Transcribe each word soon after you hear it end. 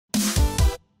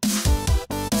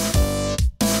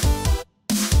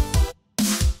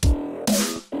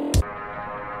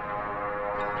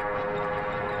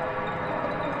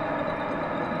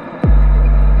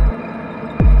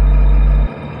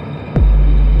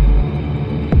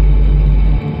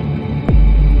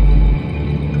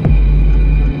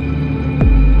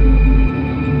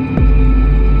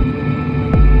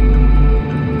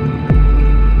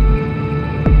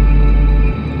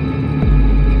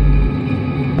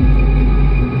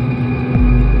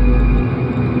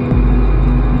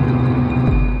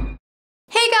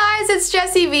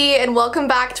Jessii Vee and welcome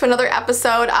back to another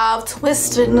episode of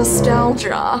Twisted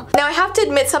Nostalgia. Now I have to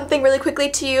admit something really quickly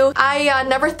to you. I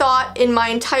never thought in my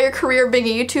entire career being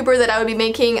a YouTuber that I would be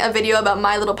making a video about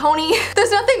My Little Pony.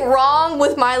 There's nothing wrong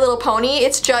with My Little Pony,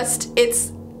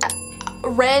 it's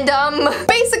random.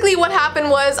 Basically what happened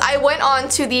was I went on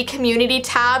to the community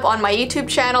tab on my YouTube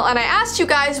channel and I asked you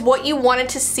guys what you wanted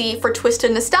to see for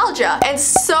Twisted Nostalgia, and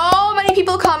so many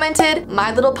people commented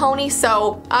My Little Pony,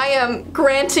 so I am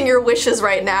granting your wishes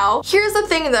right now. Here's the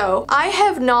thing though, I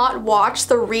have not watched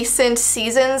the recent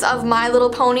seasons of My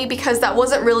Little Pony because that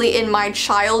wasn't really in my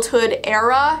childhood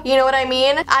era, you know what I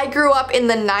mean? I grew up in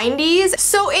the 90s.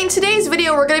 So in today's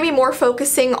video we're gonna be more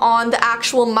focusing on the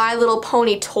actual My Little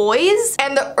Pony toys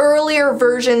and the earlier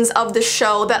versions of the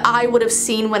show that I would have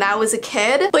seen when I was a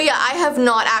kid. But yeah, I have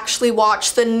not actually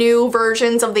watched the new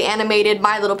versions of the animated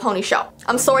My Little Pony show.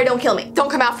 I'm sorry, don't kill me. Don't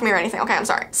come after me or anything, okay? I'm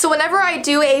sorry. So whenever I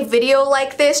do a video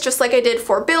like this, just like I did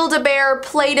for Build-A-Bear,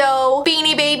 Play-Doh,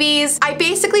 Beanie Babies, I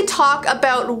basically talk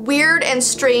about weird and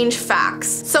strange facts.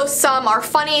 So some are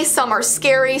funny, some are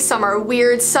scary, some are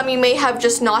weird, some you may have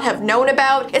just not have known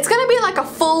about. It's gonna be like a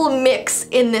full mix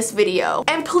in this video.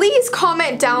 And please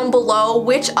comment down below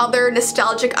which other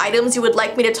nostalgic items you would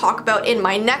like me to talk about in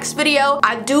my next video.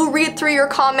 I do read through your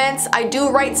comments, I do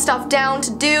write stuff down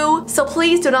to do, so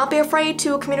please do not be afraid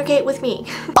to communicate with me.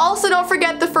 Also, don't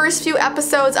forget the first few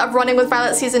episodes of Running with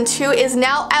Violet Season 2 is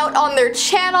now out on their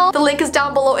channel. The link is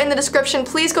down below in the description.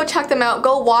 Please go check them out,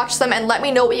 go watch them, and let me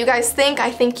know what you guys think.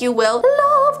 I think you will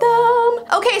love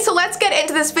them. Okay, so let's get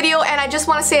into this video, and I just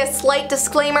want to say a slight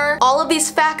disclaimer. All of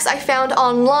these facts I found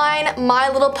online. My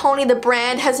Little Pony, the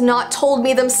brand, has not told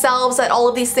me themselves that all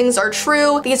of these things are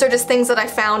true. These are just things that I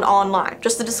found online.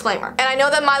 Just a disclaimer. And I know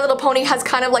that My Little Pony has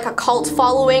kind of like a cult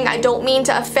following. I don't mean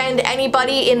to offend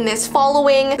anybody in this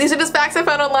following. These are just facts I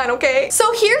found online, okay?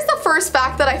 So here's the first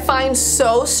fact that I find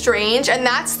so strange, and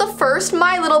that's the first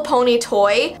My Little Pony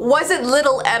toy wasn't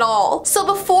little at all. So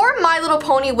before My Little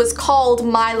Pony was called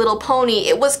My Little Pony,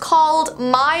 it was called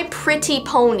My Pretty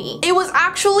Pony. It was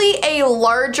actually a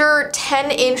larger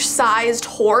 10-inch sized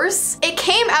horse. It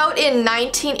came out in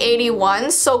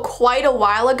 1981, so quite a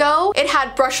while ago. It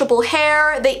had brushable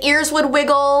hair, the ears would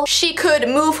wiggle, she could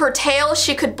move her tail,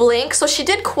 she could blink, so she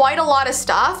did quite a lot of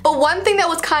stuff. But one thing that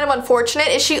was kind of unfortunate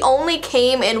is she only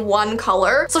came in one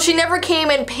color. So she never came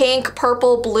in pink,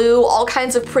 purple, blue, all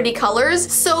kinds of pretty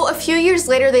colors. So a few years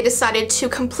later they decided to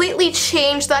completely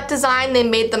change that design. They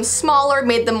made them smaller,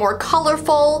 made them more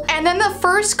colorful, and then the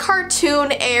first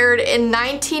cartoon aired in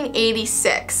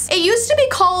 1986. It used to be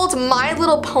called My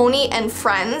Little Pony and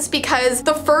Friends because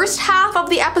the first half of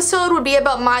the episode would be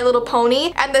about My Little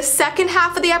Pony and the second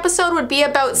half of the episode would be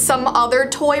about some other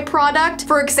toy product.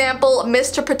 For example,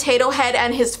 Mr. Potato Head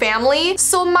and his family.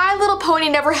 So My Little Pony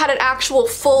never had an actual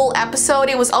full episode.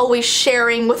 It was always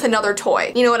sharing with another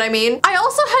toy. You know what I mean? I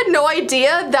also had no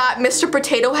idea that Mr.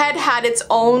 Potato Head had its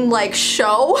own like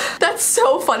show. That's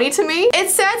so funny to me. It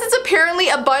says it's apparently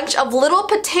a bunch of little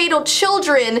potato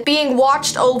children being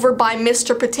watched over by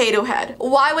Mr. Potato Head.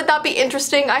 Why would that be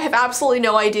interesting? I have absolutely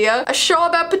no idea. A show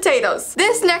about potatoes.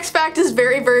 This next fact is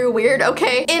very, very weird,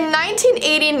 okay? In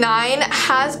 1989,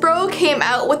 Hasbro came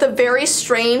out with a very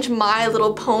strange My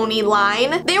Little Pony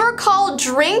line. They were called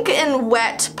Drink and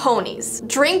Wet ponies.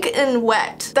 Drink and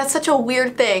Wet. That's such a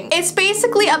weird thing. It's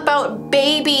basically about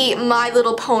baby My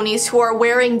Little Ponies who are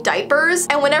wearing diapers,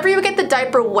 and whenever you get the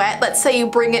diaper wet, let's say you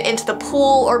bring it into the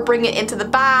pool or bring it into the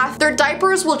bath, their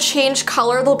diapers will change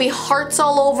color. There'll be hearts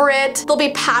all over it. There'll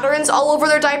be patterns all over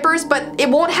their diapers, but it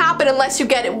won't happen unless you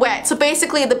get it wet. So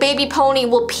basically the baby pony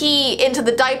will pee into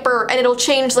the diaper and it'll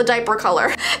change the diaper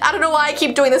color. I don't know why I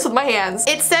keep doing this with my hands.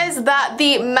 It says that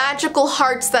the magical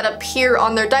hearts that appear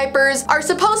on their diapers are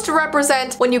supposed to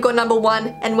represent when you go number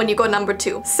 1 and when you go number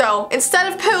 2. So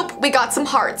instead of poop, we got some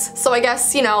hearts. So I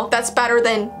guess, you know, that's better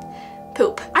than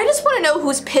poop. I just want to know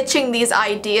who's pitching these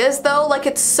ideas though, like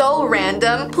it's so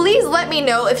random. Please let me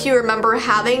know if you remember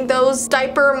having those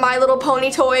diaper My Little Pony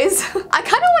toys. I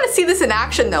kind of want to see this in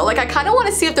action though, like I kind of want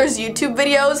to see if there's YouTube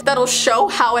videos that'll show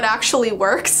how it actually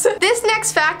works. This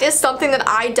next fact is something that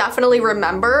I definitely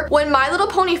remember. When My Little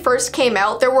Pony first came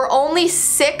out, there were only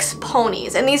 6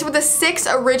 ponies, and these were the 6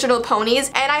 original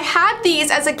ponies, and I had these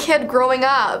as a kid growing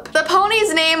up. The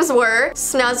ponies' names were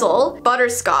Snuzzle,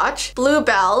 Butterscotch,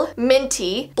 Bluebell, Mint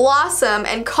Minty, Blossom,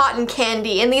 and Cotton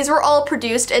Candy, and these were all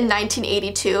produced in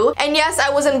 1982. And yes, I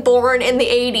wasn't born in the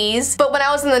 80s, but when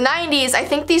I was in the 90s, I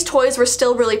think these toys were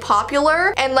still really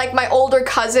popular, and like my older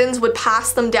cousins would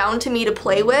pass them down to me to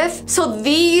play with. So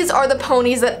these are the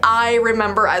ponies that I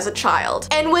remember as a child.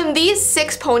 And when these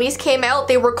 6 ponies came out,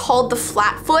 they were called the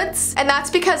Flatfoots, and that's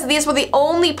because these were the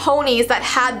only ponies that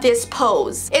had this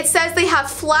pose. It says they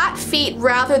have flat feet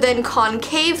rather than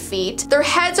concave feet. Their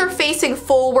heads are facing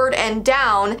forward and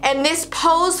down, and this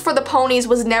pose for the ponies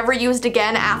was never used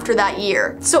again after that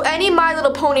year. So any My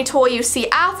Little Pony toy you see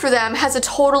after them has a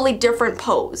totally different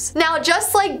pose. Now,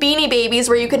 just like Beanie Babies,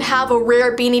 where you can have a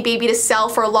rare Beanie Baby to sell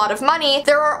for a lot of money,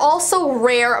 there are also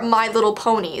rare My Little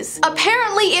Ponies.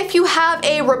 Apparently, if you have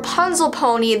a Rapunzel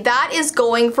pony, that is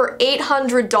going for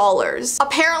 $800.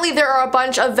 Apparently, there are a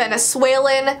bunch of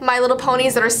Venezuelan My Little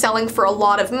Ponies that are selling for a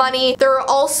lot of money. There are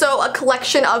also a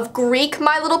collection of Greek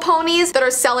My Little Ponies that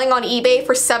are selling on eBay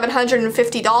for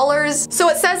 $750. So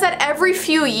it says that every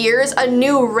few years, a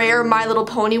new rare My Little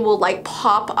Pony will like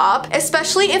pop up,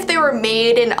 especially if they were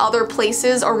made in other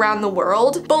places around the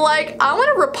world. But like, I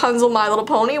want a Rapunzel My Little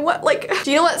Pony. What, like,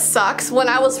 do you know what sucks? When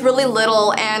I was really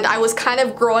little and I was kind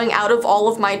of growing out of all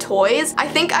of my toys, I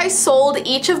think I sold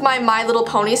each of my Little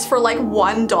Ponies for like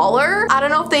 $1. I don't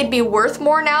know if they'd be worth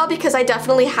more now because I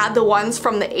definitely had the ones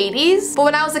from the 80s. But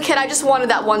when I was a kid, I just wanted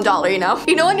that $1, you know?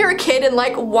 You know when you're a kid and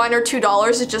like $1 or $2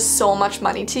 is just so much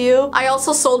money to you? I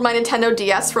also sold my Nintendo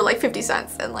DS for like 50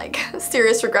 cents and like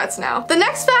serious regrets now. The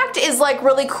next fact is like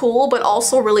really cool but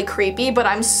also really creepy, but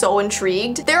I'm so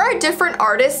intrigued. There are different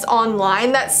artists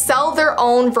online that sell their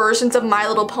own versions of My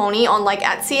Little Pony on like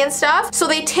Etsy and stuff. So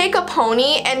they take a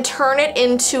pony and turn it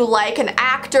into like an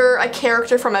actor, a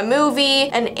character from a movie,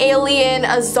 an alien,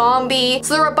 a zombie.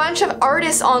 So there are a bunch of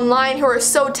artists online who are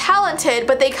so talented,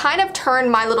 but they kind of turn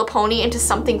My Little Pony into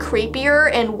something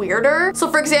creepier and weirder. So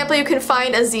for example, you can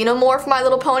find a xenomorph My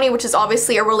Little Pony, which is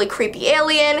obviously a really creepy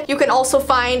alien. You can also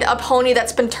find a pony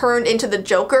that's been turned into the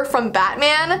Joker from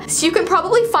Batman. So you can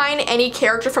probably find any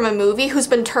character from a movie who's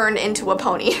been turned into a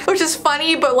pony, which is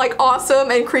funny but like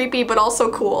awesome and creepy but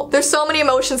also cool. There's so many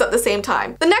emotions at the same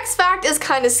time. The next fact is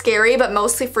kind of scary but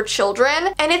mostly for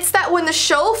children, and it's that when the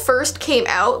show first came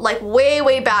out, like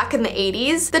way back in the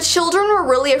 80s, the children were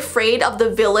really afraid of the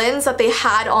villains that they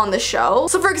had on the show.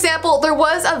 So for example, there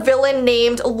was a villain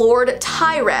named Lord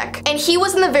Tyrek, and he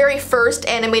was in the very first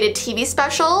animated TV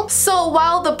special. So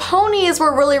while the ponies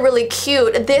were really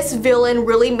cute, this villain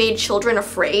really made children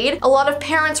afraid. A lot of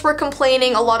parents were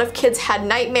complaining, a lot of kids had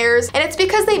nightmares, and it's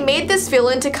because they made this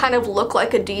villain to kind of look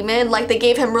like a demon. Like they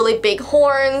gave him really big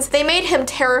horns. They made him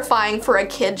terrifying for a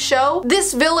kid's show.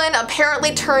 This villain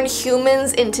apparently turned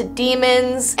humans into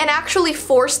demons and actually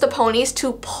forced the ponies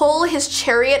to pull his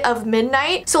chariot of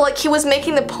midnight. So like he was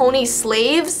making the ponies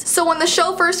slaves. So when the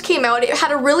show first came out, it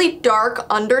had a really dark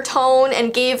undertone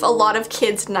and gave a lot of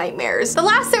kids nightmares. The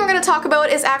last thing we're gonna talk about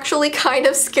is actually kind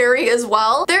of scary as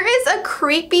well. There is a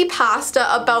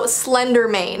creepypasta about Slender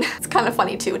Man. It's kind of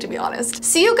funny too, to be honest.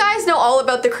 So you guys know all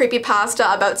about the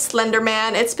creepypasta about Slender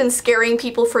Man. It's been scaring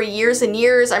people for years and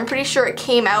years. I'm pretty sure it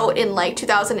came out in like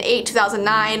 2008,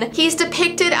 2009. He's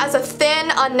depicted as a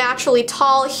thin, unnaturally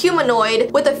tall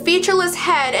humanoid with a featureless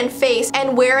head and face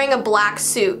and wearing a black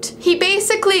suit. He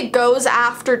basically goes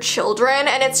after children,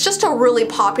 and it's just a really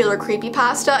popular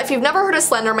creepypasta. If you've never heard of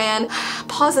Slender Man,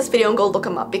 pause this video and go look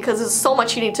him up because there's so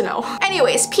much you need to know.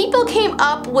 Anyways, people came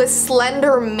up with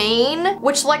Slender Man,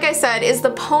 which like I said is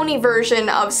the pony version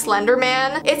of Slender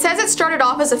Man. It says it started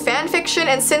off as a fan fiction,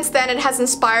 and since then it has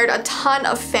inspired a ton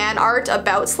of fan art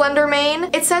about Slender Man.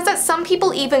 It says that some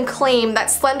people even claim that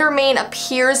Slender Man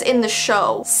appears in the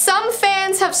show. Some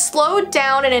fans have slowed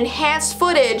down and enhanced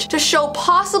footage to show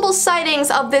possible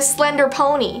sightings of this slender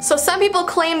pony. So some people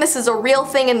claim this is a real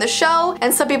thing in the show,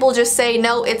 and some people just say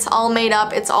no, it's all made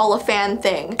up, it's all a fan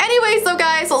thing. Anyways though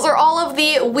guys, those are all of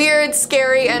the weird,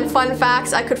 scary, and fun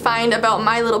facts I could find about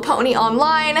My Little Pony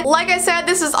online. Like I said,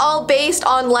 this is all based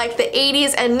on like the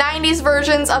 80s and 90s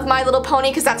versions of My Little Pony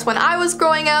because that's when I was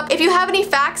growing up. If you have any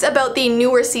facts about the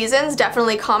newer seasons,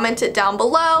 definitely comment it down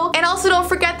below. And also don't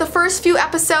forget the first few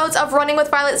episodes of Running with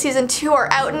Violet Season 2 are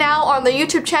out now on the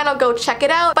YouTube channel. Go check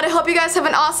it out. But I hope you guys have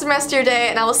an awesome rest of your day,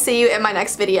 and I will see you in my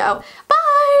next video. Bye!